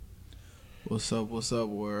What's up,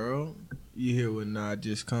 world? You here with Not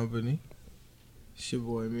Juss Company. It's your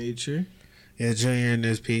boy, Mitri. Yeah, Junior in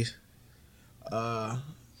this piece.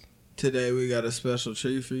 Today we got a special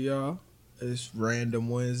treat for y'all. It's Random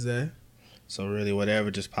Wednesday. So really,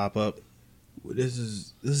 whatever, just pop up. This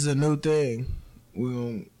is a new thing. We're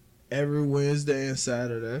going every Wednesday and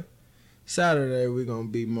Saturday. Saturday we're gonna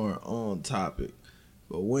be more on topic.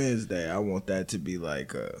 But Wednesday, I want that to be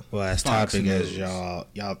like a Well, as Fox topic News. as y'all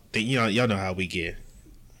think, y'all know how we get.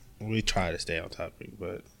 We try to stay on topic,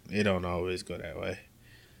 but it don't always go that way.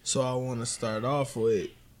 So I want to start off with,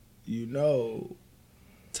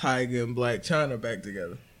 Tiger and Black China back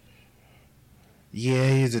together.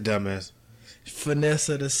 Yeah, he's a dumbass. Finesse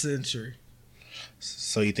of the century.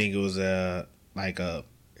 So you think it was a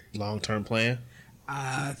long-term plan?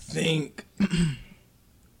 I think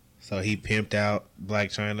So he pimped out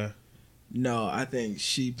Black China. no. I think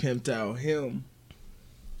she pimped out him.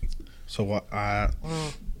 So what?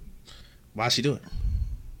 Why she do it?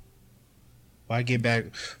 Why get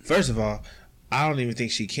back? First of all, I don't even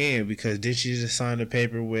think she can, because didn't she just sign a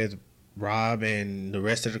paper with Rob and the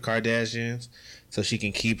rest of the Kardashians so she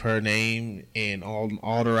can keep her name and all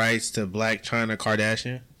the rights to Black China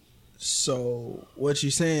Kardashian? So what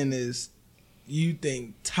you're saying is, you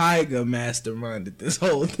think Tiger masterminded this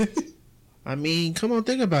whole thing? I mean, come on,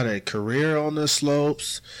 think about it. Career on the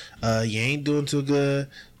slopes. You ain't doing too good.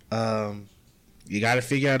 You got to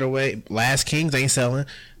figure out a way. Last Kings ain't selling.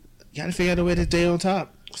 You got to figure out a way to stay on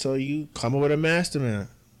top. So you come up with a mastermind.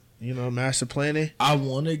 Master planning. I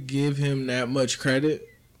want to give him that much credit,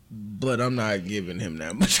 but I'm not giving him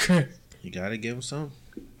that much credit. You got to give him some.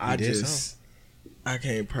 I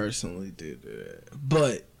can't personally do that.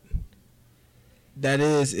 But that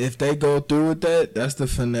is, if they go through with that, that's the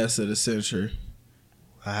finesse of the century.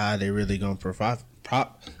 How they really gonna profit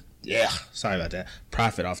off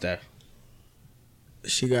that?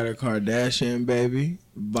 She got a Kardashian baby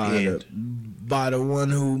by the one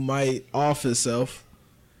who might off himself,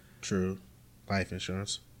 True. Life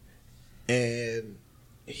insurance. and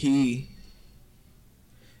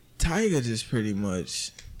Tiger just pretty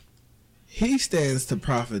much, he stands to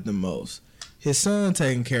profit the most. His son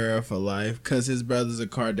taken care of for life because his brother's a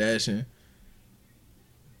Kardashian.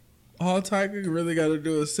 All Tiger really got to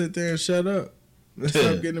do is sit there and shut up and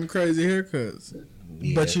stop getting them crazy haircuts.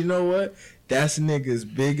 Yeah. But you know what? That's niggas'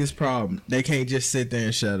 biggest problem. They can't just sit there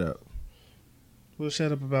and shut up. Well,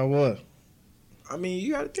 shut up about what? I mean,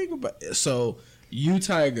 you got to think about it. So, you,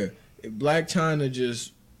 Tiger, if Black China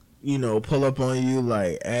just, pull up on you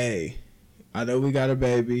like, hey, I know we got a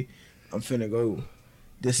baby. I'm finna go.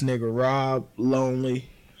 This nigga Rob lonely.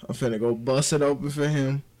 I'm finna go bust it open for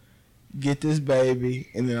him. Get this baby.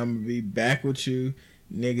 And then I'm gonna be back with you.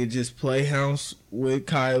 Nigga, just play house with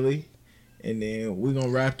Kylie. And then we gonna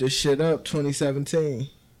wrap this shit up 2017.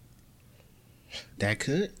 That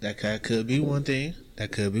could be one thing.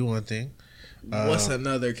 That could be one thing. What's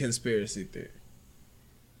another conspiracy theory?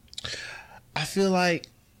 I feel like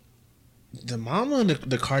the mama,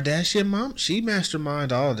 the Kardashian mom, she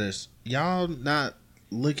masterminded all this. Y'all not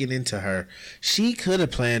looking into her. She could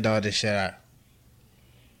have planned all this shit out.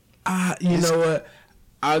 You know what?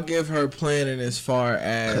 I'll give her planning as far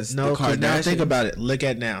as No, the because now Kardashians. think about it. Look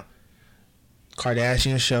at now.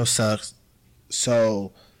 Kardashian show sucks,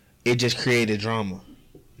 so it just created drama.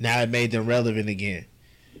 Now it made them relevant again.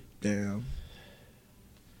 Damn.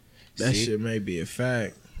 That See? shit may be a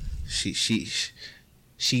fact.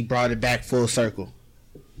 She brought it back full circle.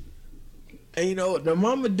 And you know what? The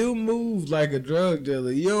mama do move like a drug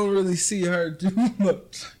dealer. You don't really see her do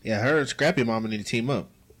much. Yeah, her and Scrappy Mama need to team up.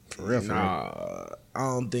 For real, for real. Nah, I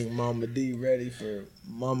don't think Mama D ready for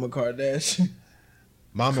Mama Kardashian.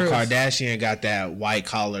 Mama Chris. Kardashian got that white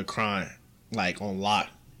collar crime like on lock.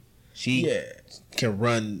 She can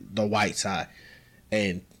run the white side.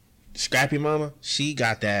 And Scrappy Mama, she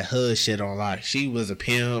got that hood shit on lock. She was a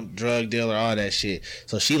pimp, drug dealer, all that shit.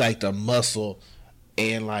 So she like the muscle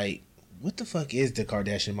and like, what the fuck is the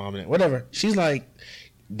Kardashian mama? Whatever. She's like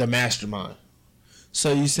the mastermind.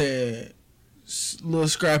 So you saying little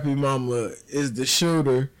Scrappy Mama is the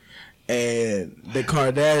shooter and the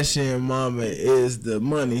Kardashian mama is the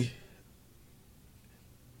money?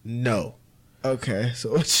 No. Okay,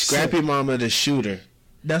 so what Scrappy Mama the shooter.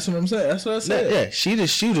 That's what I'm saying. That's what I said. Yeah, she the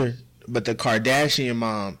shooter, but the Kardashian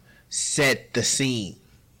mom set the scene.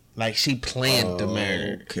 Like she planned the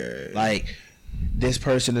murder. Okay. Like this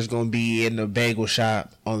person is going to be in the bagel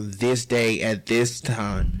shop on this day at this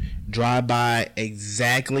time. Drive by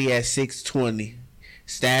exactly at 6:20.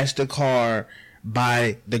 Stash the car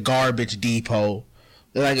by the garbage depot.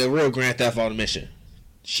 Like a real Grand Theft Auto mission.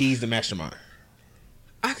 She's the mastermind.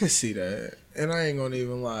 I could see that, and I ain't gonna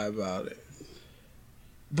even lie about it.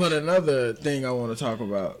 But another thing I want to talk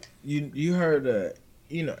about, you heard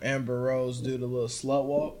Amber Rose do the little slut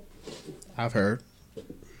walk. I've heard.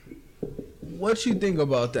 What you think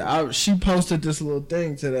about that? She posted this little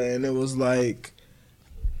thing today, and it was like,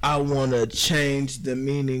 I want to change the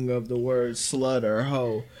meaning of the word slut or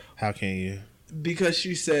hoe. How can you? Because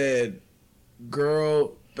she said,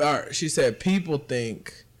 she said people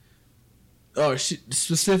think,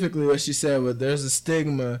 specifically what she said was there's a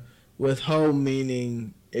stigma with hoe,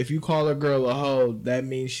 meaning if you call a girl a hoe, that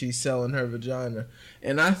means she's selling her vagina.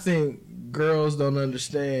 And I think girls don't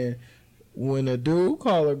understand, when a dude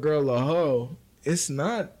call a girl a hoe, it's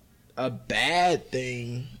not a bad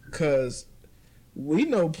thing, because we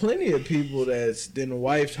know plenty of people that's been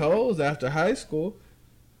wifed hoes after high school.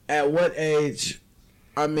 At what age?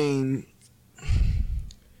 I mean,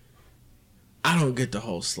 I don't get the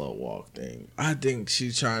whole slow walk thing. I think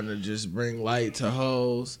she's trying to just bring light to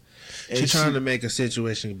hoes. She's trying to make a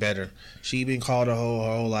situation better. She been called a hoe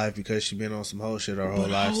her whole life because she been on some hoe shit her whole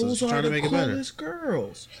life. So she's trying to make it better.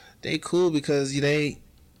 Girls, they cool because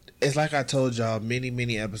it's like I told y'all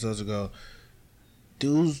many episodes ago.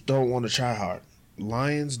 Dudes don't want to try hard.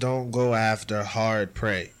 Lions don't go after hard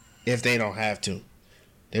prey if they don't have to.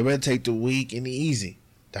 They rather take the weak and the easy,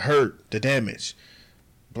 the hurt, the damage.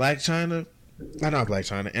 Amber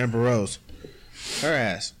Rose, her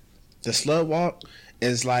ass. The slut walk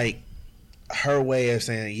is like her way of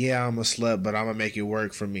saying, yeah, I'm a slut, but I'm going to make it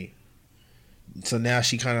work for me. So now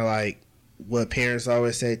she kind of like what parents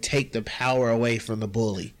always say, take the power away from the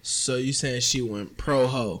bully. So you saying she went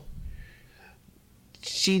pro-ho?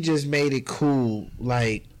 She just made it cool.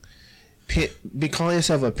 Like, be calling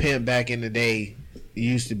yourself a pimp back in the day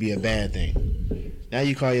used to be a bad thing. Now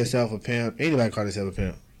you call yourself a pimp. Anybody call themselves a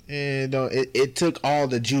pimp. And it took all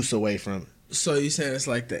the juice away from it. So you saying it's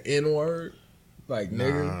like the N-word? Like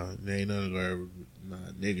nigger? Nah, there ain't none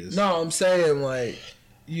of niggas. No, I'm saying like...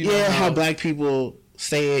 how black people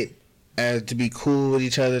say it as to be cool with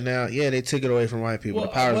each other now. Yeah, they took it away from white people. Well,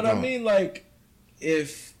 the power's but gone. I mean, like,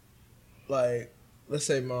 if, like, let's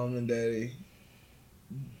say mom and daddy,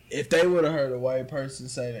 if they would have heard a white person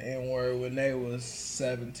say the N-word when they was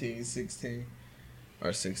 17, 16,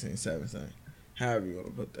 or 16, 17, however you want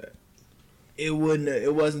to put that, it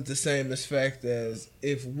wasn't the same effect as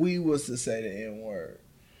if we was to say the N-word.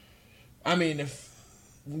 I mean, if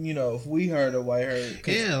we heard a white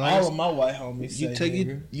all of my white homies say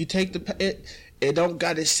you take it don't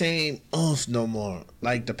got the same oomph no more.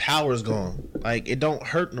 Like, the power's gone. Like, it don't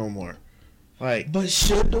hurt no more. Like, but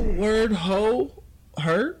should the word hoe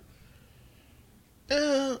hurt?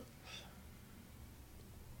 I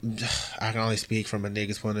can only speak from a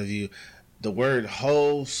nigga's point of view. The word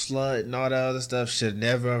hoe, slut, and all that other stuff should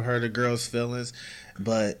never have hurt a girl's feelings.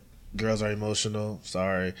 But girls are emotional.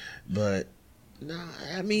 Sorry. But, nah,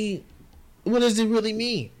 I mean, what does it really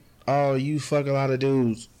mean? Oh, you fuck a lot of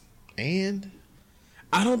dudes. And?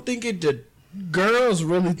 I don't think girls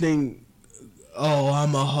really think, oh,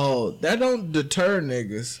 I'm a hoe. That don't deter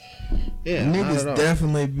niggas. Yeah, niggas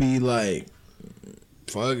definitely be like,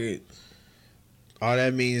 fuck it. All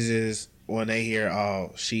that means is when they hear,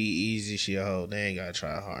 oh, she easy, she a hoe, they ain't gotta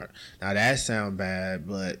try hard. Now that sound bad,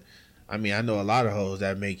 but I mean, I know a lot of hoes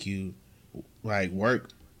that make you like work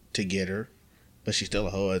to get her, but she's still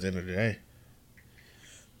a hoe at the end of the day.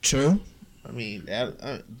 True. I mean,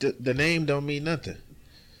 the name don't mean nothing.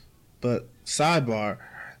 But sidebar,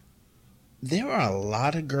 there are a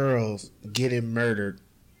lot of girls getting murdered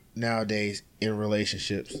nowadays in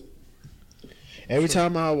relationships. Every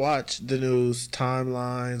time I watch the news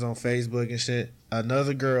timelines on Facebook and shit,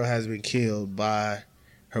 another girl has been killed by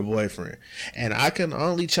her boyfriend. And I can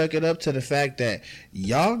only chuck it up to the fact that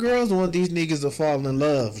y'all girls want these niggas to fall in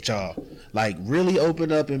love with y'all. Like, really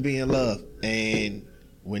open up and be in love. And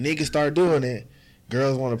when niggas start doing it,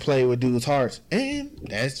 girls want to play with dudes' hearts. And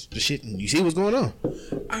that's the shit. You see what's going on.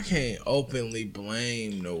 I can't openly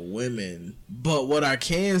blame the women. But what I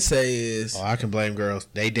can say is... Oh, I can blame girls.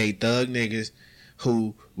 They date thug niggas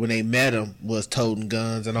who, when they met him, was toting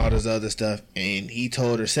guns and all this other stuff. And he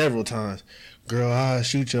told her several times, girl, I'll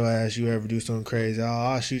shoot your ass you ever do something crazy. Oh,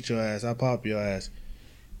 I'll shoot your ass. I'll pop your ass.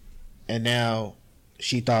 And now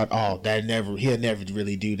she thought, oh, he'll never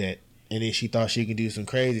really do that. And then she thought she could do some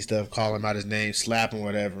crazy stuff, call him out his name, slap him,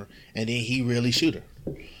 whatever. And then he really shoot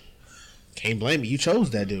her. Can't blame me. You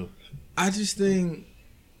chose that dude. I just think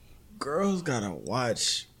girls gotta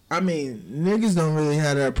watch. I mean, niggas don't really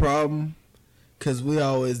have that problem because we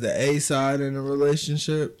always the A side in a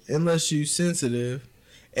relationship, unless you sensitive.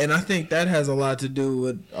 And I think that has a lot to do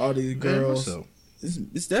with all these girls.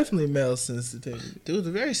 It's definitely male sensitivity. Dudes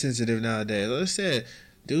are very sensitive nowadays. Like I said,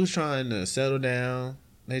 dudes trying to settle down.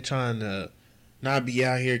 They trying to not be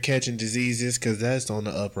out here catching diseases because that's on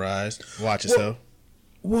the uprise. Watch yourself.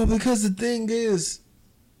 Well, because the thing is,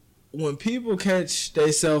 when people catch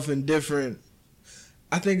themselves in different,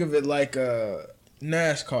 I think of it like a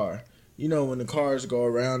NASCAR. You know, when the cars go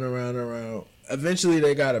around, around, around, eventually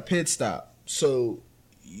they got a pit stop. So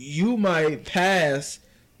you might pass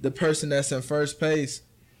the person that's in first place,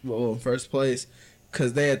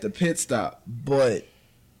 because they at the pit stop. But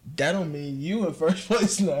that don't mean you in first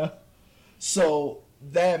place now. So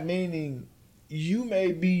that meaning you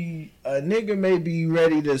may be, a nigga may be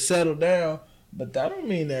ready to settle down, but that don't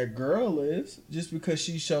mean that girl is, just because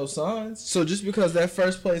she shows signs. So just because that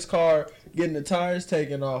first place car getting the tires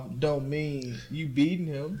taken off don't mean you beating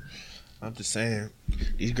him. I'm just saying,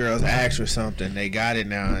 these girls ask for something. They got it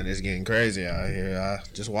now, and it's getting crazy out here.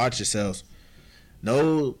 Just watch yourselves.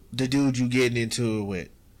 Know the dude you getting into it with.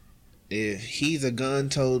 If he's a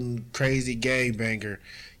gun-toting, crazy gangbanger,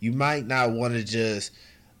 you might not want to just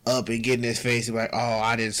up and get in his face and be like, oh,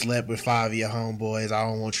 I didn't slept with 5 of your homeboys. I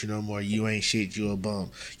don't want you no more. You ain't shit. You a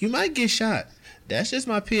bum. You might get shot. That's just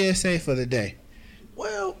my PSA for the day.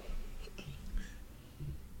 Well,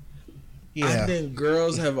 yeah. I think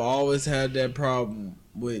girls have always had that problem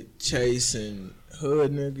with chasing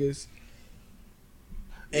hood niggas.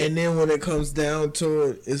 And then when it comes down to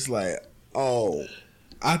it, it's like, oh,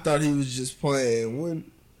 I thought he was just playing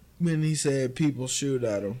when he said people shoot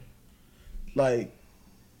at him. Like,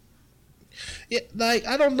 yeah, like,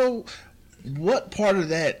 I don't know what part of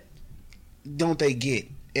that don't they get.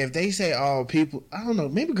 If they say, oh, people, I don't know,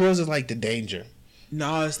 maybe girls is like the danger.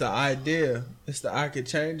 no, it's the idea. It's the I could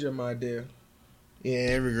change him idea. Yeah,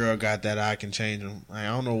 every girl got that I can change them. I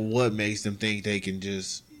don't know what makes them think they can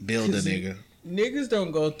just build a nigga. Niggas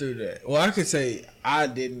don't go through that. Well, I could say I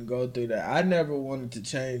didn't go through that. I never wanted to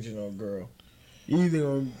change no girl. You either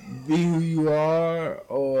gonna be who you are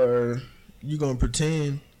or you gonna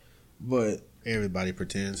pretend. But Everybody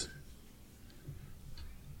pretends.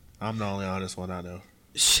 I'm the only honest one I know.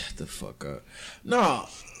 shut the fuck up. No,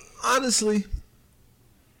 honestly,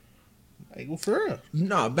 Like, well, for real.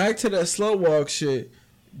 no. Back to that slow walk shit.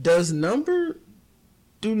 Do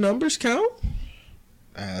numbers count?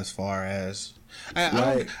 As far as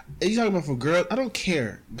Like, are you talking about for girls? I don't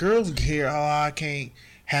care. Girls care. Oh, I can't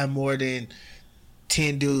have more than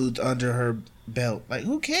 10 dudes under her belt. Like,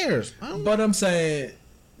 who cares? but I'm saying,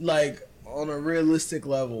 like, on a realistic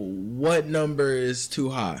level, what number is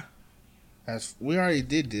too high? As we already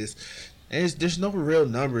did this. There's no real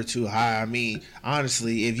number too high. I mean,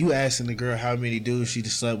 honestly, if you asking the girl how many dudes she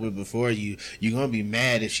just slept with before you, you're gonna be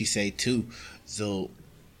mad if she say 2. So,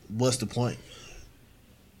 what's the point?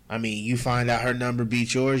 I mean, you find out her number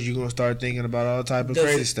beats yours, you're gonna start thinking about all type of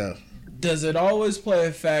crazy stuff. Does it always play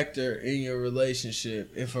a factor in your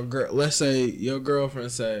relationship if a girl, let's say your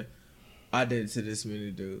girlfriend say, I did it to this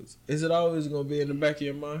many dudes, is it always gonna be in the back of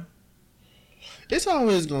your mind? It's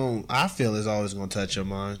always gonna. I feel it's always gonna touch your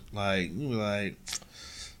mind. Like, you like,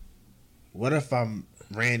 what if I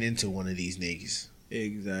ran into one of these niggas?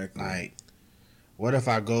 Exactly. Like, what if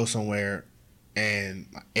I go somewhere and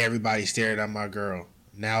everybody staring at my girl?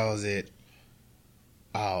 Now is it,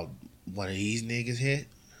 oh, one of these niggas hit?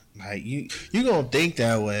 Like, you gonna think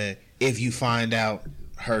that way if you find out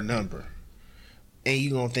her number. And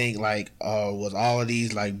you gonna think like, oh, was all of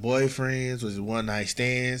these like boyfriends? Was it one night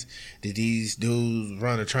stands? Did these dudes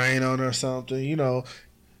run a train on her or something? You know,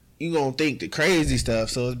 you gonna think the crazy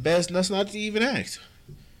stuff. So it's best not to even ask.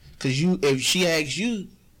 Cause if she asks you,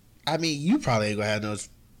 I mean, you probably ain't gonna have no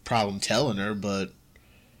problem telling her, but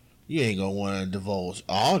you ain't gonna want to divulge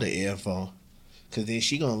all the info. Cause then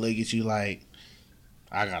she gonna look at you like,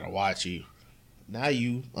 I gotta watch you. Now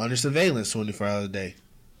you under surveillance 24 hours a day.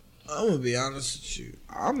 I'm gonna be honest with you.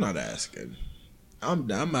 I'm not asking. I'm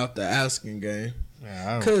out the asking game.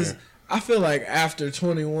 Yeah, Cause I feel like after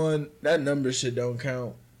 21, that number shit don't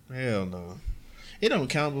count. Hell no. It don't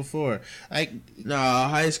count before. Like, nah,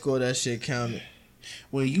 high school that shit counted.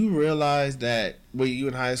 When you realize that when you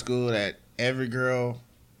in high school that every girl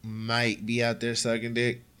might be out there sucking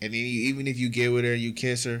dick, and then even if you get with her and you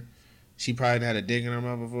kiss her, she probably had a dick in her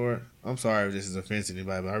mouth before. I'm sorry if this is offensive to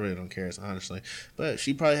anybody, but I really don't care, honestly. But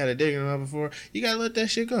she probably had a dick in her mouth before. You gotta let that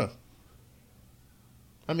shit go.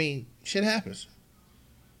 I mean, shit happens.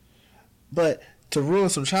 But to ruin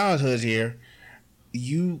some childhoods here,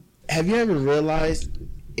 have you ever realized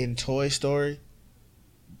in Toy Story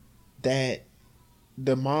that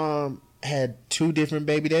the mom had 2 different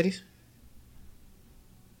baby daddies?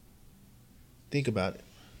 Think about it.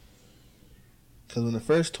 Because when the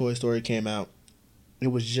first Toy Story came out, it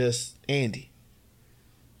was just Andy.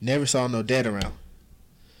 Never saw no dad around.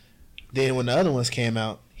 Then when the other ones came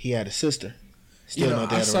out, he had a sister. Still no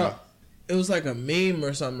dad around. It was like a meme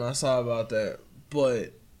or something I saw about that,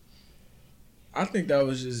 but I think that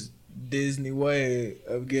was just Disney way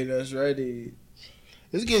of getting us ready.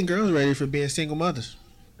 It's getting girls ready for being single mothers.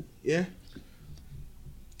 Yeah.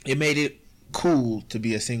 It made it cool to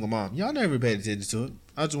be a single mom. Y'all never paid attention to it.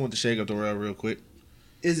 I just want to shake up the world real quick.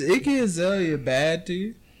 Is Iggy Azalea bad to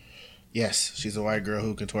you? Yes, she's a white girl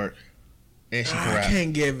who can twerk. And she can rap. I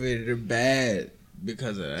can't give it a bad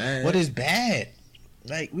because of that. What is bad?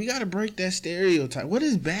 Like, we got to break that stereotype. What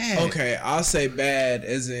is bad? Okay, I'll say bad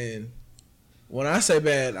as in... When I say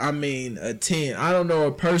bad, I mean a 10. I don't know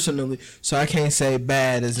her personally, so I can't say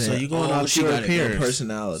bad as in. So you're going off your appearance,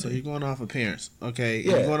 personality. So you're going off appearance, okay?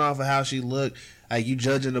 Yeah. You're going off of how she looked. Like you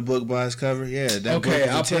judging the book by its cover. Yeah. That okay,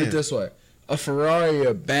 I'll put it this way: a Ferrari,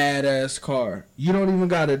 a badass car. You don't even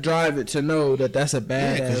got to drive it to know that that's a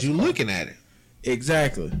badass. Yeah, because you're looking at it.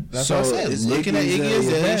 Exactly. That's what I said. Looking at Iggy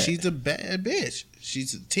Azalea, she's a bad bitch.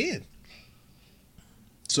 She's a 10.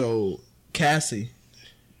 So Cassie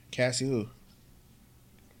who?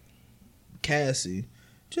 Cassie,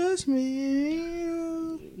 just me and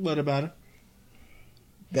you. What about her?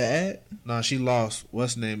 Bad? No, she lost.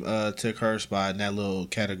 What's her name? Took her spot in that little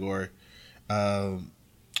category.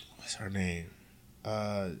 What's her name?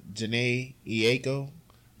 Janae Ieko?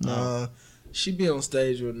 No. She be on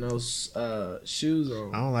stage with no shoes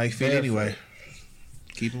on. I don't like feet anyway.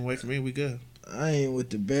 Keep them away from me. We good. I ain't with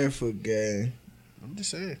the barefoot gang. I'm just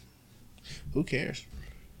saying. Who cares?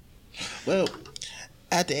 Well,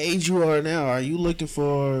 at the age you are now, are you looking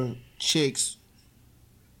for chicks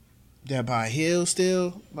that buy heels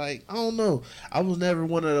still? Like, I don't know. I was never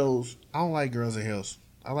one of those. I don't like girls in heels.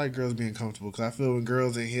 I like girls being comfortable because I feel when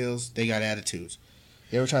girls in heels, they got attitudes.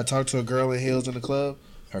 You ever try to talk to a girl in heels in the club?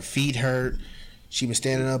 Her feet hurt. She been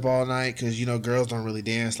standing up all night because, you know, girls don't really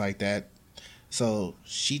dance like that. So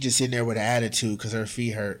she just sitting there with an attitude because her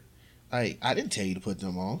feet hurt. Like, I didn't tell you to put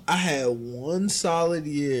them on. I had one solid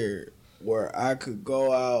year where I could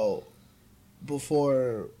go out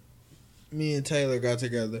before me and Taylor got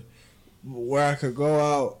together, where I could go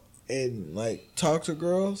out and like talk to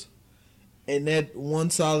girls, and that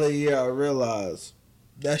one solid year I realized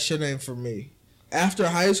that shit ain't for me. After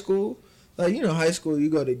high school, like, you know, high school you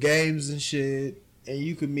go to games and shit, and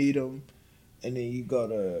you can meet them, and then you go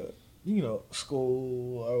to, you know,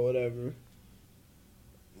 school or whatever.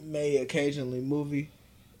 May occasionally movie.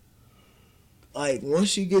 Like,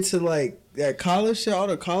 once you get to, like, that college shit, all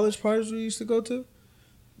the college parties we used to go to,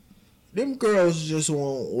 them girls just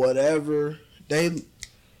want whatever. They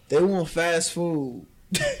want fast food.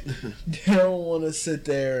 They don't want to sit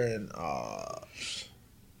there and,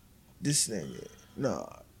 this nigga. Nah.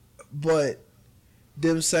 But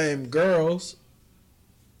them same girls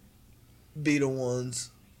be the ones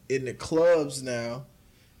in the clubs now,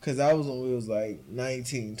 because that was when we was, like,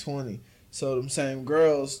 19, 20. So them same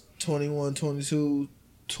girls, 21, 22,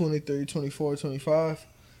 23, 24, 25,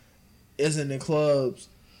 is in the clubs,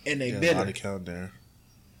 and they bitter. A lot of count there.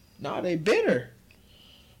 Nah, they bitter.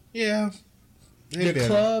 Yeah. The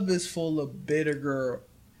club is full of bitter girls.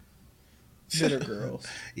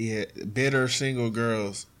 Yeah, bitter single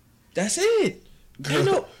girls. That's it.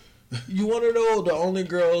 You want to know the only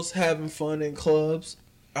girls having fun in clubs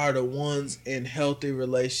are the ones in healthy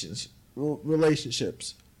relationships.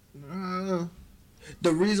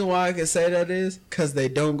 The reason why I can say that is because they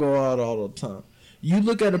don't go out all the time. You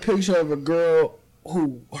look at a picture of a girl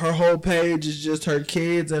who her whole page is just her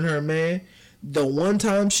kids and her man. The one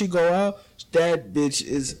time she go out, that bitch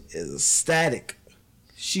is static.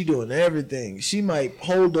 She doing everything. She might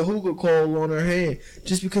hold the hookah coal on her hand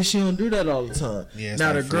just because she don't do that all the time. Yeah,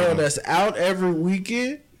 now the girl that's out every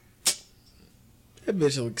weekend, that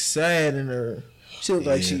bitch looks sad in her. She looks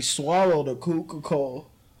like she swallowed a hookah coal.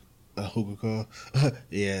 A hookah coal?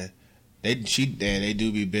 Yeah. They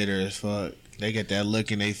do be bitter as fuck. They get that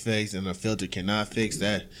look in their face and the filter cannot fix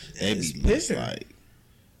that. They be just like,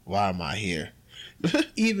 why am I here?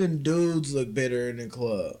 Even dudes look bitter in the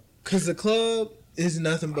club. Because the club is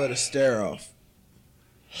nothing but a stare off.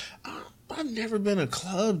 I've never been a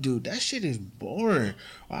club dude. That shit is boring.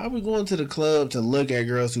 Why are we going to the club to look at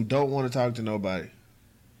girls who don't want to talk to nobody?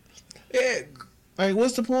 Yeah, like,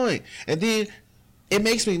 what's the point? And then it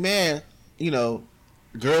makes me mad, you know,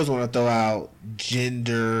 girls want to throw out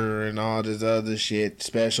gender and all this other shit,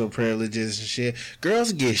 special privileges and shit.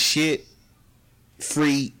 Girls get shit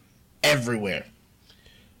free everywhere.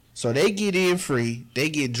 So they get in free, they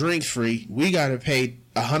get drinks free. We got to pay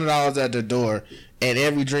 $100 at the door, and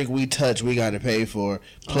every drink we touch, we got to pay for,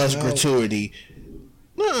 plus gratuity.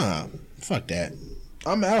 Nah, fuck that.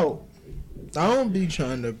 I'm out. I don't be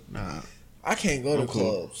trying to. Nah, I can't go to cool.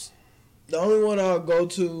 clubs. The only one I'll go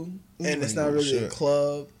to, and it's not really a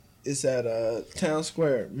club, is at Town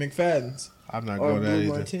Square, McFadden's. I'm not or going there Blue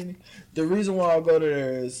either. Martini. The reason why I'll go to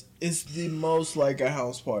there is it's the most like a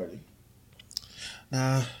house party.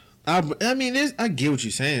 Nah, I mean, I get what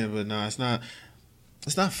you're saying, but nah, it's not.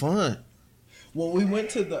 It's not fun. When we went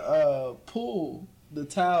to the pool, the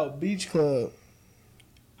Tile Beach Club,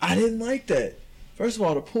 I didn't like that. First of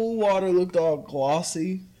all, the pool water looked all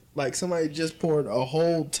glossy, like somebody just poured a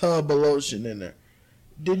whole tub of lotion in there.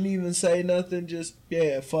 Didn't even say nothing, just,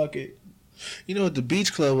 yeah, fuck it. You know what? The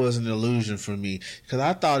beach club was an illusion for me because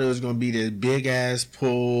I thought it was going to be this big ass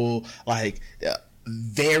pool, like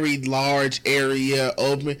very large area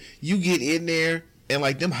open. You get in there and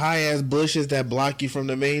like them high ass bushes that block you from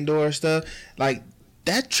the main door and stuff, like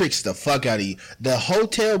that tricks the fuck out of you. The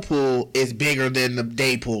hotel pool is bigger than the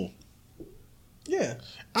day pool. Yeah.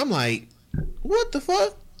 I'm like, what the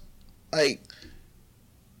fuck? Like,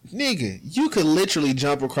 nigga, you could literally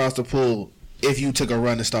jump across the pool if you took a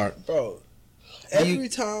run to start. Bro, every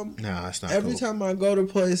time I go to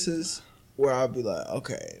places where I'll be like,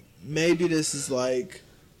 okay, maybe this is like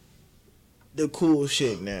the cool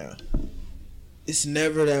shit now. It's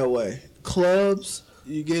never that way. Clubs,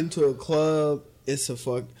 you get into a club, it's a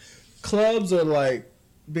fuck. Clubs are like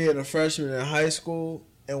being a freshman in high school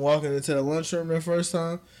and walking into the lunchroom the first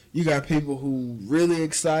time. You got people who really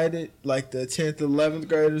excited, like the 10th, 11th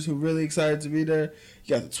graders who really excited to be there.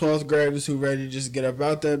 You got the 12th graders who ready to just get up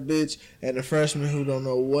out that bitch, and the freshmen who don't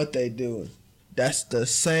know what they doing. That's the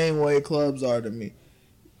same way clubs are to me.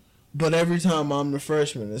 But every time I'm the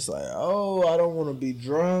freshman, it's like, oh, I don't want to be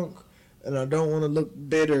drunk, and I don't want to look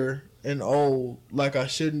bitter and old like I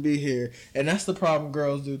shouldn't be here. And that's the problem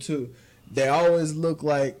girls do too. They always look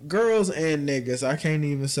like girls and niggas. I can't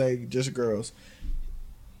even say just girls.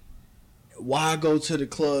 Why go to the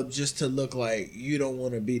club just to look like you don't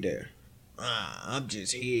want to be there? I'm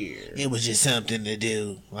just here. It was just something to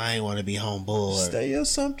do. I ain't want to be home bored. Stay your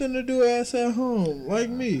something to do ass at home, like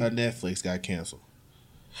me. Her Netflix got canceled.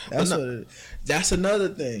 That's another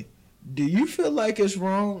thing. Do you feel like it's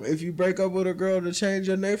wrong if you break up with a girl to change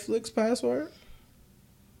your Netflix password?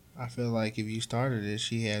 I feel like if you started it,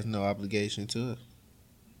 she has no obligation to it.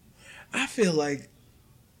 I feel like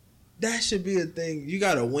that should be a thing. You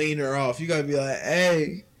gotta wean her off. You gotta be like,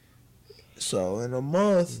 hey, so in a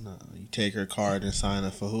month. No, you take her card and sign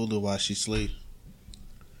up for Hulu while she sleep.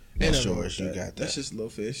 That's yours. You got that. That's just little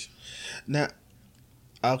fish. Now,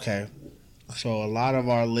 okay. So a lot of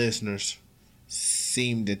our listeners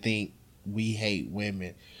seem to think we hate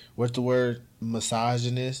women. What's the word?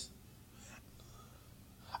 Misogynist?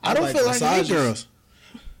 I don't feel like I hate girls.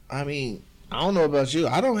 I mean, I don't know about you.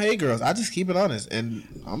 I don't hate girls. I just keep it honest,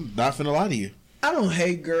 and I'm not finna lie to you. I don't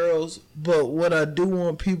hate girls, but what I do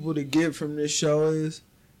want people to get from this show is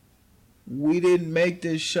we didn't make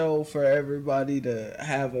this show for everybody to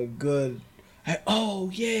have a good, oh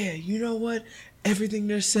yeah, you know what? Everything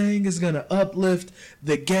they're saying is going to uplift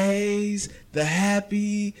the gays, the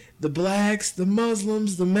happy, the blacks, the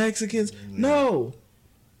Muslims, the Mexicans. Yeah. No.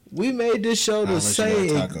 We made this show to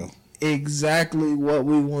say exactly what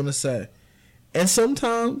we want to say. And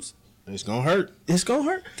sometimes it's going to hurt. It's going to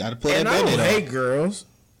hurt. Got to put it back. And I don't hate girls.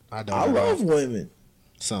 I love women.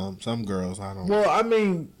 Some girls I don't. Well, I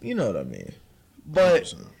mean, you know what I mean. But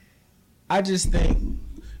 100%. I just think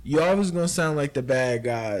you're always going to sound like the bad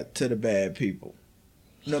guy to the bad people.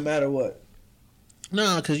 No matter what.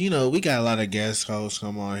 No, because, you know, we got a lot of guest hosts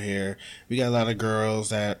come on here. We got a lot of girls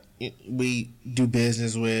that we do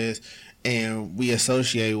business with and we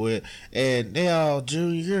associate with. And they all,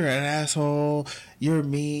 Junior, you're an asshole. You're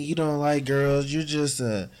mean. You don't like girls. You're just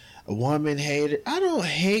a woman hater. I don't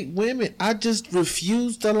hate women. I just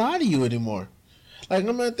refuse to lie to you anymore. Like,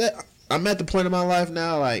 I'm at the point in my life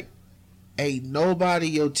now, like, ain't nobody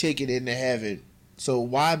your ticket into heaven. So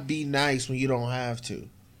why be nice when you don't have to?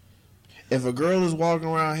 If a girl is walking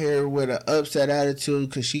around here with an upset attitude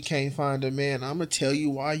because she can't find a man, I'm going to tell you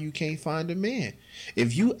why you can't find a man.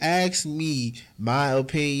 If you ask me my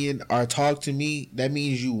opinion or talk to me, that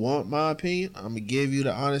means you want my opinion. I'm going to give you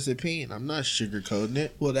the honest opinion. I'm not sugarcoating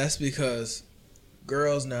it. Well, that's because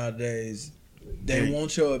girls nowadays, they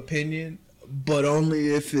want your opinion, but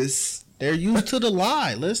only if it's... They're used to the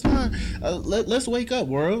lie. Let's not. Let's wake up,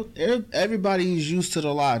 world. Everybody is used to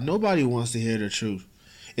the lie. Nobody wants to hear the truth.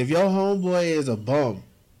 If your homeboy is a bum,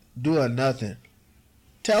 doing nothing,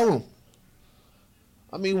 tell him.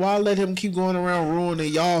 I mean, why let him keep going around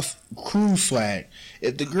ruining y'all's crew swag?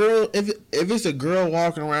 If it's a girl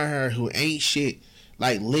walking around here who ain't shit,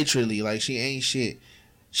 like literally, like she ain't shit,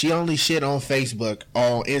 She only shit on Facebook or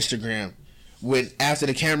on Instagram. When after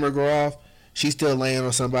the camera go off, she's still laying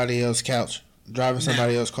on somebody else's couch, driving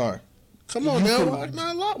somebody else's car. Come on now,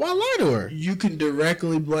 why lie to her? You can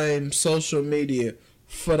directly blame social media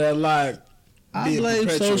for that lie. I blame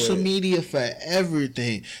social media for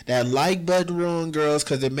everything. That like button ruined girls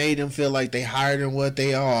because it made them feel like they higher than what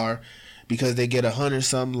they are because they get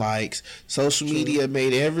 100-some likes. Social media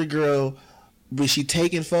made every girl, when she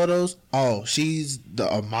taking photos, oh, she's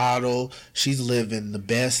a model. She's living the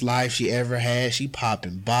best life she ever had. She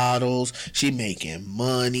popping bottles. She making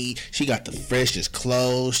money. She got the freshest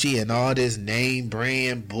clothes. She in all this name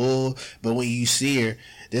brand bull. But when you see her,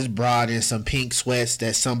 this broad in some pink sweats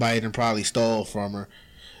that somebody done probably stole from her.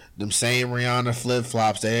 Them same Rihanna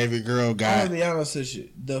flip-flops that every girl got. I'll be honest with you.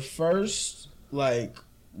 The first, like,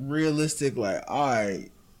 realistic, like, alright,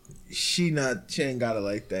 she ain't got it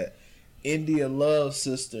like that. India Love's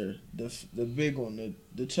sister, the big one,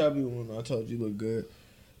 the chubby one I told you look good.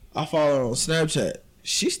 I follow her on Snapchat.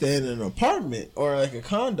 She staying in an apartment or like a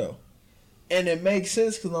condo. And it makes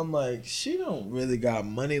sense because I'm like, she don't really got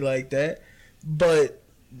money like that. But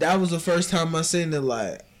that was the first time I seen it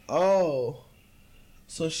like, oh,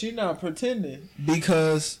 so she not pretending.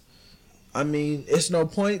 Because, I mean, it's no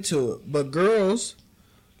point to it. But girls,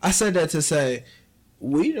 I said that to say,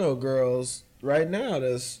 we know girls right now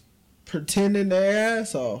that's pretending their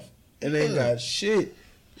ass off and they got shit.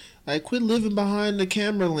 Like, quit living behind the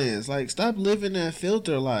camera lens. Like, stop living that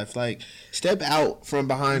filter life. Like, step out from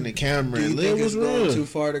behind the camera and live what's real. Too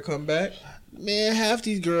far to come back? Man, half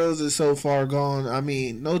these girls are so far gone. I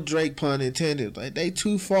mean, no Drake pun intended. Like, they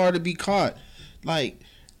too far to be caught. Like,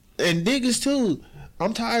 and niggas too.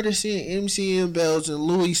 I'm tired of seeing MCM belts and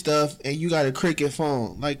Louis stuff and you got a cricket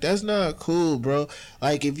phone. Like, that's not cool, bro.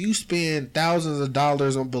 Like, if you spend thousands of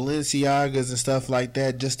dollars on Balenciagas and stuff like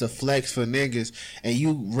that just to flex for niggas and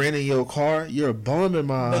you renting your car, you're a bum in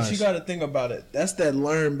my eyes. But you got to think about it. That's that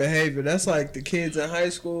learned behavior. That's like the kids in high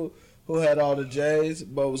school who had all the J's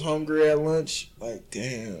but was hungry at lunch. Like,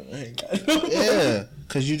 damn, I ain't got no money. Yeah,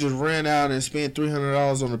 because you just ran out and spent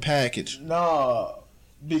 $300 on a package. Nah.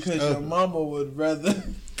 Because your mama would rather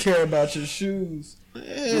care about your shoes.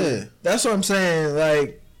 Yeah. That's what I'm saying.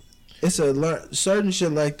 Like, it's certain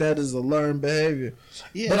shit like that is a learned behavior.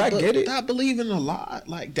 Yeah, but I get it. Not believing a lot.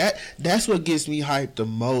 Like, that's what gets me hyped the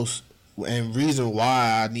most and reason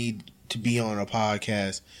why I need to be on a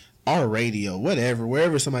podcast or radio, whatever,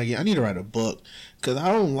 wherever somebody get. I need to write a book because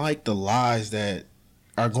I don't like the lies that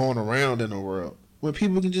are going around in the world when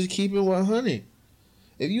people can just keep it 100.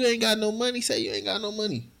 If you ain't got no money, say you ain't got no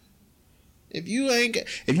money. If you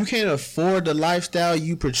can't afford the lifestyle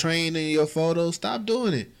you portraying in your photos, stop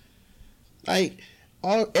doing it. Like,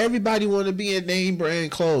 everybody want to be in name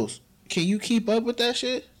brand clothes. Can you keep up with that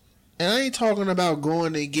shit? And I ain't talking about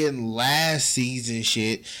going and getting last season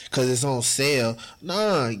shit because it's on sale.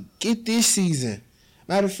 Nah, get this season.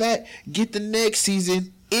 Matter of fact, get the next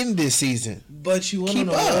season in this season. But you want to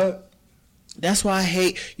know what? That's why I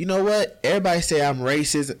hate, you know what? Everybody say I'm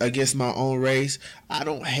racist against my own race. I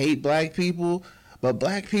don't hate black people, but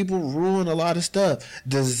black people ruin a lot of stuff.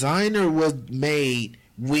 Designer was made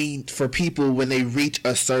for people when they reach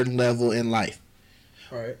a certain level in life.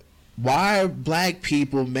 Right. Why are black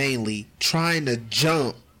people mainly trying to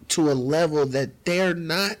jump to a level that they're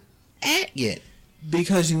not at yet?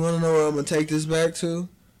 Because you want to know where I'm going to take this back to?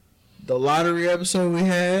 The lottery episode we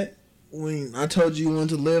had. When I told you wanted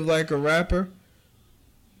to live like a rapper,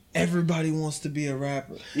 everybody wants to be a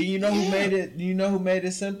rapper. You know who made it? You know who made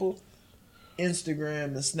it simple? Instagram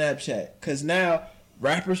and Snapchat. Cause now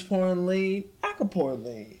rappers pouring lean, I can pour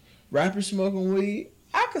lean. Rappers smoking weed,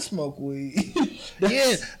 I can smoke weed.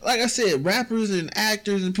 Yeah, like I said, rappers and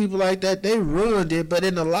actors and people like that, they ruined it. But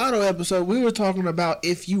in the Lotto episode, we were talking about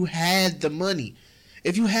if you had the money.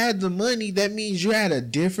 If you had the money, that means you're at a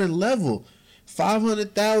different level.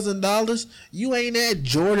 $500,000, you ain't at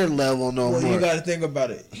Jordan level no more. Well, you got to think about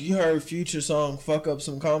it. You heard Future song "Fuck Up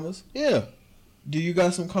Some Commas"? Yeah. Do you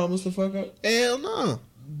got some commas to fuck up? Hell no.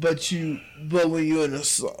 But when you in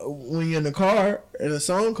the car and a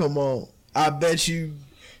song come on, I bet you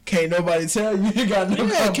can't nobody tell you got no.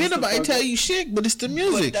 Yeah, can't nobody tell you shit, but it's the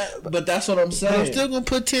music. But that's what I'm saying. But I'm still gonna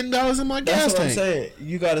put $10 in my gas tank. That's what I'm saying.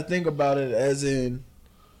 You got to think about it as in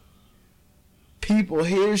people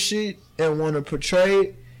hear shit and want to portray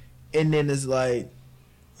it, and then it's like,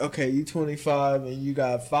 okay, you 25 and you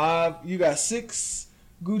got 6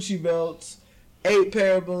 Gucci belts, 8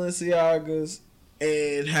 pair of Balenciagas,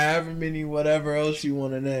 and however many whatever else you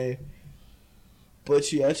want to name.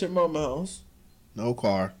 But you at your mama house, no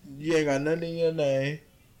car, you ain't got nothing in your name,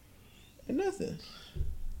 and nothing.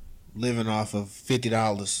 living off of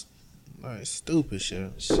 $50. Like stupid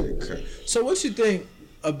shit. So what you think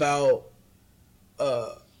about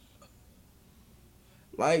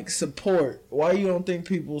like support? Why you don't think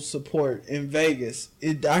people support in Vegas?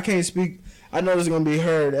 I can't speak. I know it's gonna be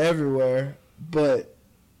heard everywhere, but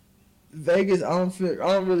Vegas, I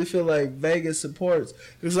don't really feel like Vegas supports,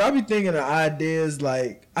 because I be thinking of ideas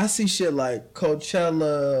like I see shit like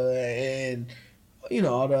Coachella and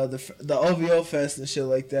all the OVO Fest and shit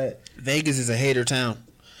like that. Vegas is a hater town.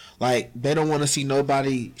 Like they don't want to see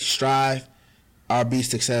nobody strive or be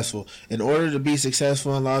successful. In order to be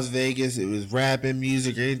successful in Las Vegas, it was rapping,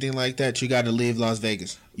 music, or anything like that, you got to leave Las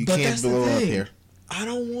Vegas. You can't blow up here. I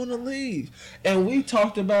don't want to leave. And we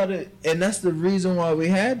talked about it, and that's the reason why we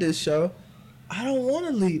had this show. I don't want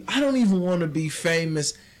to leave. I don't even want to be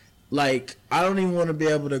famous. Like, I don't even want to be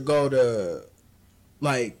able to go to,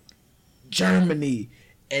 like, Germany,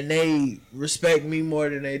 and they respect me more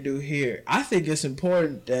than they do here. I think it's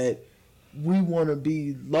important that we want to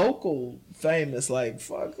be local famous. Like,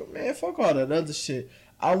 fuck all that other shit.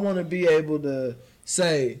 I want to be able to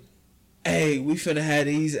say, hey, we finna have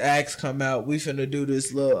these acts come out. We finna do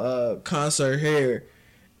this little concert here,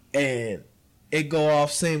 and it go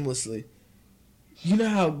off seamlessly. You know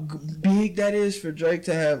how big that is for Drake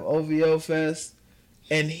to have OVO Fest,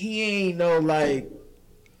 and he ain't no like,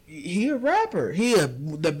 he a rapper.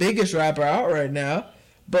 The biggest rapper out right now,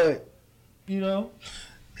 but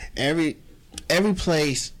every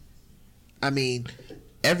place, I mean,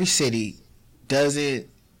 every city doesn't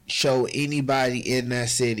show anybody in that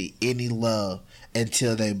city any love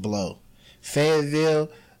until they blow. Fayetteville,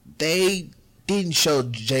 they didn't show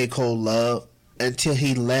J. Cole love until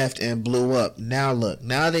he left and blew up. Now look,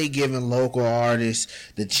 now they giving local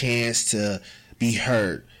artists the chance to be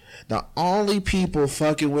heard. The only people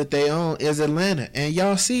fucking with their own is Atlanta. And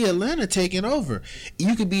y'all see Atlanta taking over.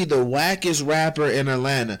 You could be the wackest rapper in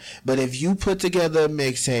Atlanta, but if you put together a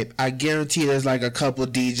mixtape, I guarantee there's like a couple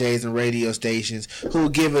DJs and radio stations who will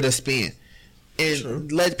give it a spin and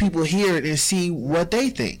let people hear it and see what they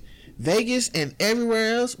think. Vegas and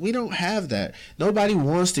everywhere else, we don't have that. Nobody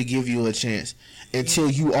wants to give you a chance until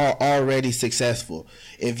you are already successful.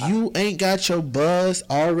 If you ain't got your buzz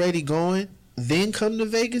already going, then come to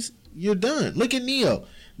Vegas, you're done. Look at Neo.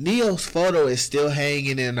 Neo's photo is still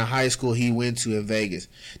hanging in the high school he went to in Vegas.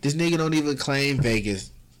 This nigga don't even claim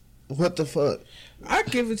Vegas. What the fuck? I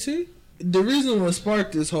give it to you. The reason what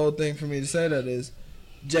sparked this whole thing for me to say that is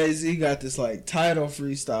Jay-Z got this like title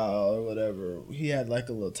freestyle or whatever. He had like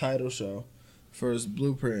a little title show for his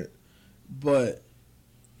Blueprint. But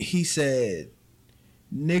he said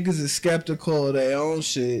niggas is skeptical of their own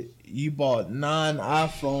shit. You bought 9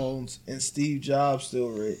 iPhones and Steve Jobs still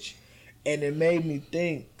rich. And it made me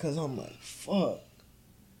think, because I'm like, fuck.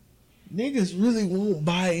 Niggas really won't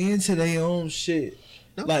buy into their own shit.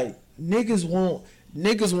 No. Like, niggas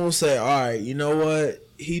won't say, all right, you know what?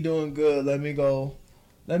 He doing good. Let me go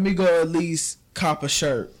at least cop a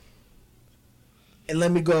shirt. And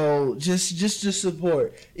let me go just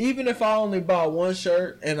support. Even if I only bought one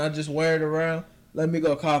shirt and I just wear it around, let me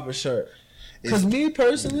go cop a shirt. Because me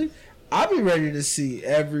personally, I be ready to see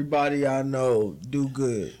everybody I know do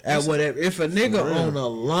good at whatever. If a nigga own a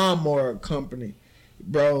lawnmower company,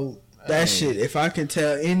 bro, that shit, if I can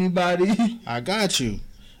tell anybody. I got you.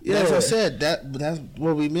 Yeah. That's what I said. That's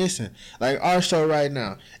what we missing. Like our show right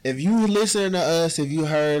now. If you listen to us, if you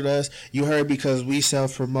heard us, you heard because we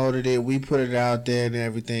self-promoted it. We put it out there and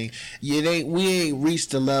everything. We ain't reached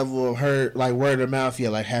the level of heard, like word of mouth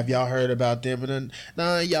yet. Like, have y'all heard about them? And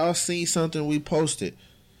then, y'all seen something we posted.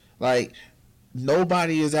 Like,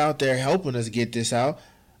 nobody is out there helping us get this out.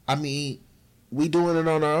 I mean, we doing it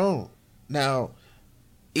on our own. Now,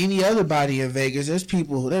 any other body in Vegas, there's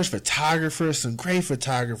photographers, some great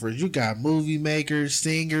photographers. You got movie makers,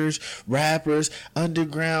 singers, rappers,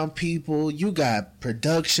 underground people. You got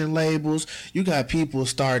production labels. You got people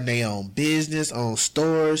starting their own business, own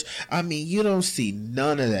stores. I mean, you don't see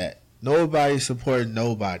none of that. Nobody supporting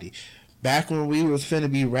nobody. Back when we was finna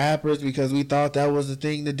be rappers because we thought that was the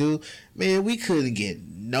thing to do, man, we couldn't get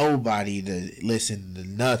nobody to listen to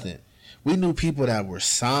nothing. We knew people that were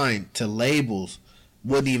signed to labels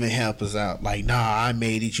wouldn't even help us out. Like, nah, I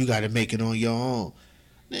made it. You got to make it on your own.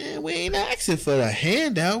 Man, we ain't asking for the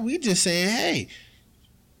handout. We just saying, hey,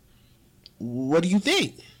 what do you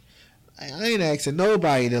think? I ain't asking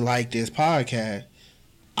nobody to like this podcast.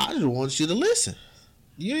 I just want you to listen.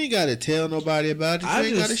 You ain't got to tell nobody about it. You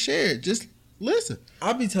ain't got to share it. Just listen.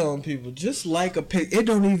 I be telling people, just like a pic. It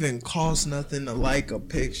don't even cost nothing to like a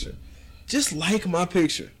picture. Just like my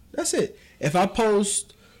picture. That's it. If I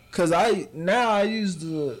post, because I use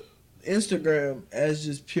the Instagram as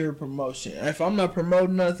just pure promotion. If I'm not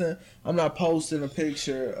promoting nothing, I'm not posting a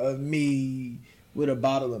picture of me with a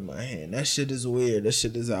bottle in my hand. That shit is weird. That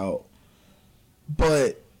shit is out.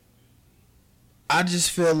 But I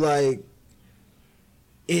just feel like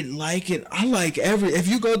I like if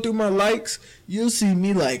you go through my likes, you'll see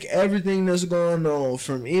me like everything that's going on,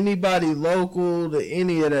 from anybody local to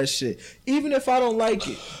any of that shit. Even if I don't like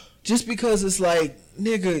it, just because it's like,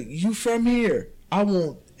 nigga, you from here. I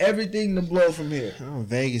want everything to blow from here. I want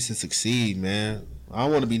Vegas to succeed, man. I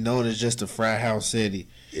want to be known as just a frat house city.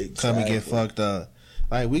 Exactly. Come and get fucked up.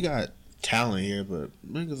 Like, we got talent here, but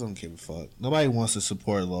niggas don't give a fuck. Nobody wants to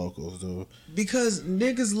support locals, dude. Because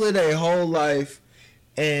niggas live their whole life.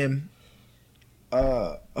 And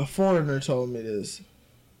a foreigner told me this.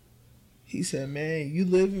 He said, "Man, you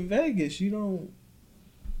live in Vegas. You're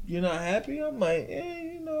not happy?" I'm like,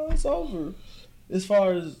 "Yeah, it's over. As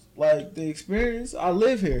far as like the experience, I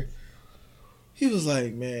live here." He was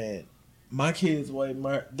like, "Man, my kids wait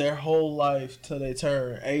their whole life till they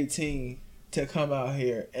turn 18 to come out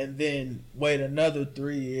here, and then wait another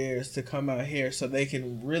 3 years to come out here so they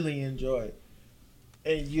can really enjoy it.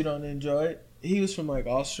 And you don't enjoy it." He was from like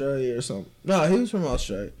Australia or something. No, he was from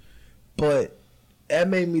Australia. But that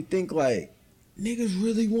made me think like, niggas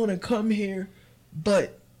really want to come here,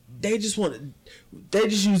 but they just using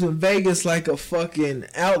Vegas like a fucking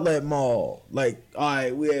outlet mall. Like, all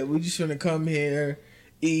right, we just gonna come here,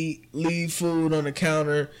 eat, leave food on the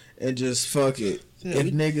counter, and just fuck it. Yeah,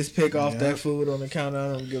 if niggas pick off that food on the counter,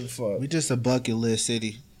 I don't give a fuck. We just a bucket list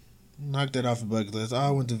city. Knock that off the bucket list.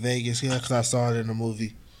 I went to Vegas because I saw it in a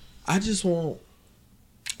movie. I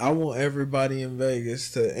want everybody in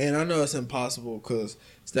Vegas to, and I know it's impossible because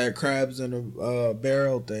it's that crabs in a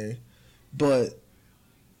barrel thing, but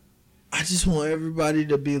I just want everybody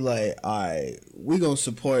to be like, all right, we gonna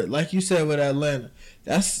support, like you said with Atlanta.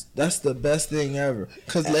 That's the best thing ever.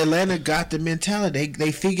 Because Atlanta got the mentality.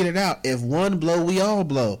 They figured it out. If one blow, we all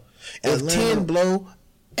blow. If 10 blow,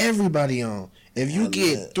 everybody on. If you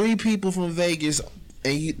get 3 people from Vegas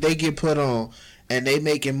and they get put on, and they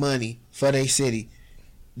making money for their city,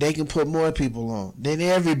 they can put more people on. Then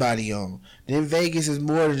everybody on. Then Vegas is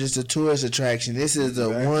more than just a tourist attraction. This is a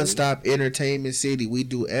one-stop entertainment city. We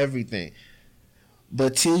do everything.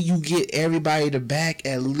 But till you get everybody to back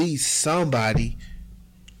at least somebody,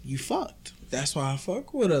 you fucked. That's why I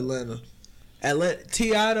fuck with Atlanta.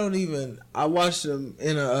 T.I. I watched him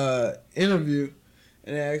in a interview,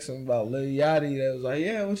 and they asked him about Lil Yachty. They was like,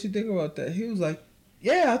 yeah, what you think about that? He was like,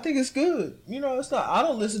 yeah, I think it's good. It's not. I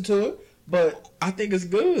don't listen to it, but I think it's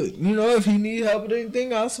good. If he need help with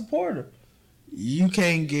anything, I'll support him. You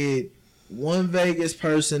can't get one Vegas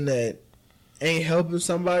person that ain't helping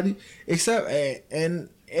somebody, except and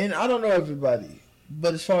I don't know everybody,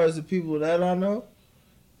 but as far as the people that I know,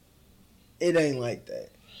 it ain't like that.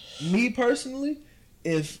 Me personally,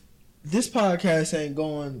 if this podcast ain't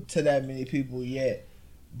going to that many people yet,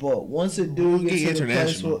 but once it do get to the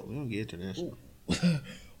place where we don't get international.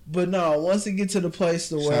 But no, once it get to the place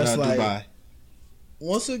to where it's like, Dubai.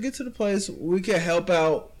 Once we get to the place we can help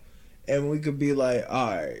out, and we could be like, all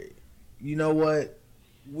right, you know what,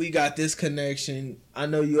 we got this connection. I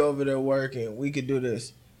know you over there working. We could do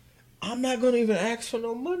this. I'm not gonna even ask for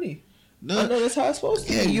no money. No, I know that's how it's supposed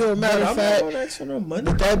to be. Yeah, you're a matter of fact. I'm not gonna ask for no money.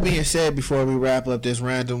 With that being said, before we wrap up this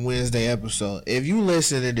random Wednesday episode, if you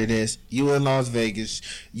listening to this, you in Las Vegas,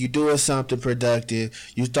 you doing something productive,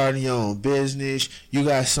 you starting your own business, you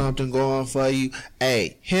got something going for you,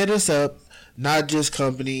 hey, hit us up,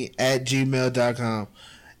 notjusscompany@gmail.com,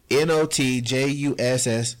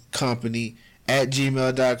 NOTJUSS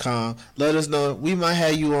company@gmail.com. Let us know. We might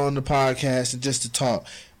have you on the podcast and just to talk.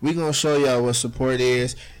 We gonna show y'all what support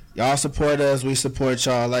is. Y'all support us, we support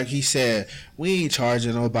y'all. Like he said, we ain't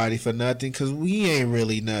charging nobody for nothing because we ain't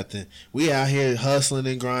really nothing. We out here hustling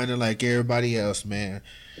and grinding like everybody else, man.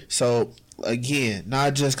 So, again,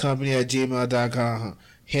 notjusscompany@gmail.com.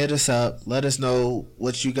 Hit us up. Let us know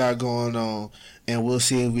what you got going on, and we'll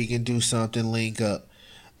see if we can do something, link up.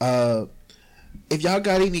 If y'all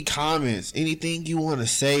got any comments, anything you want to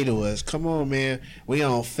say to us, come on, man. We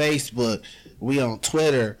on Facebook. We on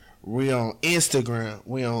Twitter. We on Instagram.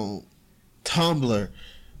 We on Tumblr.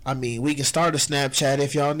 I mean, we can start a Snapchat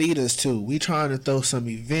if y'all need us to. We trying to throw some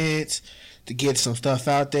events to get some stuff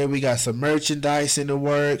out there. We got some merchandise in the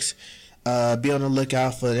works. Be on the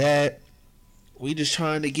lookout for that. We just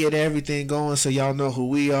trying to get everything going so y'all know who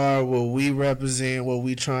we are, what we represent, what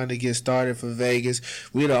we trying to get started for Vegas.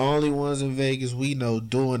 We the only ones in Vegas we know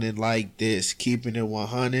doing it like this, keeping it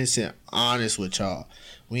 100 and honest with y'all.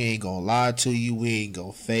 We ain't gonna lie to you. We ain't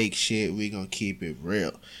gonna fake shit. We gonna keep it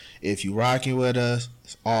real. If you rocking with us,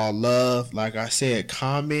 It's all love. Like I said,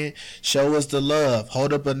 comment, show us the love.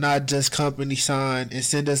 Hold up a Not Just Company sign and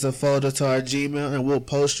send us a photo to our Gmail, and we'll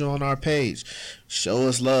post you on our page. Show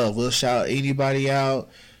us love. We'll shout anybody out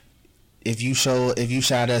if you shout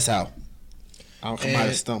us out. I might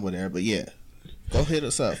have stumbled there, but yeah. Go hit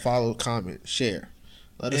us up. Follow, comment, share.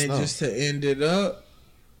 Let us know. And just to end it up,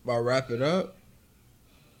 or wrap it up,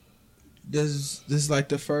 this is like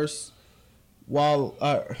the first I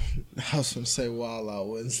was gonna say Wild Out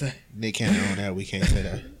Wednesday. They can't own that. We can't say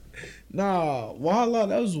that. Nah, Wild Out,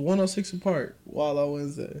 that was 106 apart. Wild Out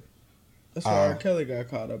Wednesday. That's why R. Kelly got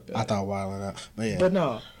caught up in. I thought Wild Out. But yeah. But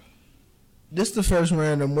no. This is the first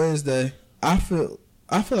Random Wednesday. I feel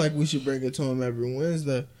like we should bring it to him every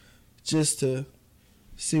Wednesday just to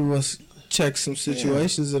check some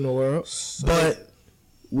situations in the world. But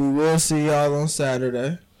we will see y'all on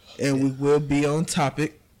Saturday, and we will be on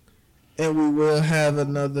topic, and we will have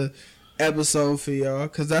another episode for y'all,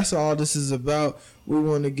 because that's all this is about. We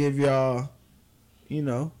want to give y'all,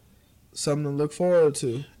 something to look forward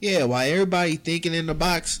to. Yeah, while everybody thinking in the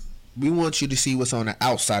box, we want you to see what's on the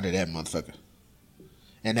outside of that motherfucker.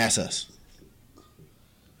 And that's us.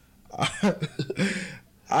 All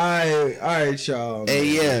right, y'all. Hey,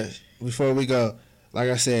 yeah, before we go, like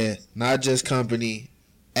I said, Not Just Company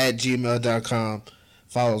at gmail.com.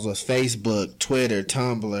 Follows us Facebook, Twitter,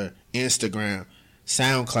 Tumblr, Instagram,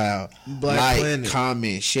 SoundCloud. Black Planet.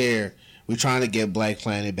 Comment, share. We're trying to get Black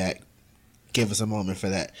Planet back. Give us a moment for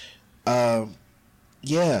that.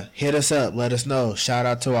 Yeah, hit us up. Let us know. Shout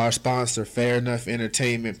out to our sponsor, Fair Enough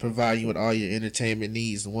Entertainment, providing you with all your entertainment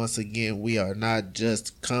needs. Once again, we are Not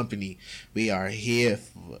Just Company. We are here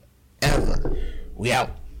forever. We out.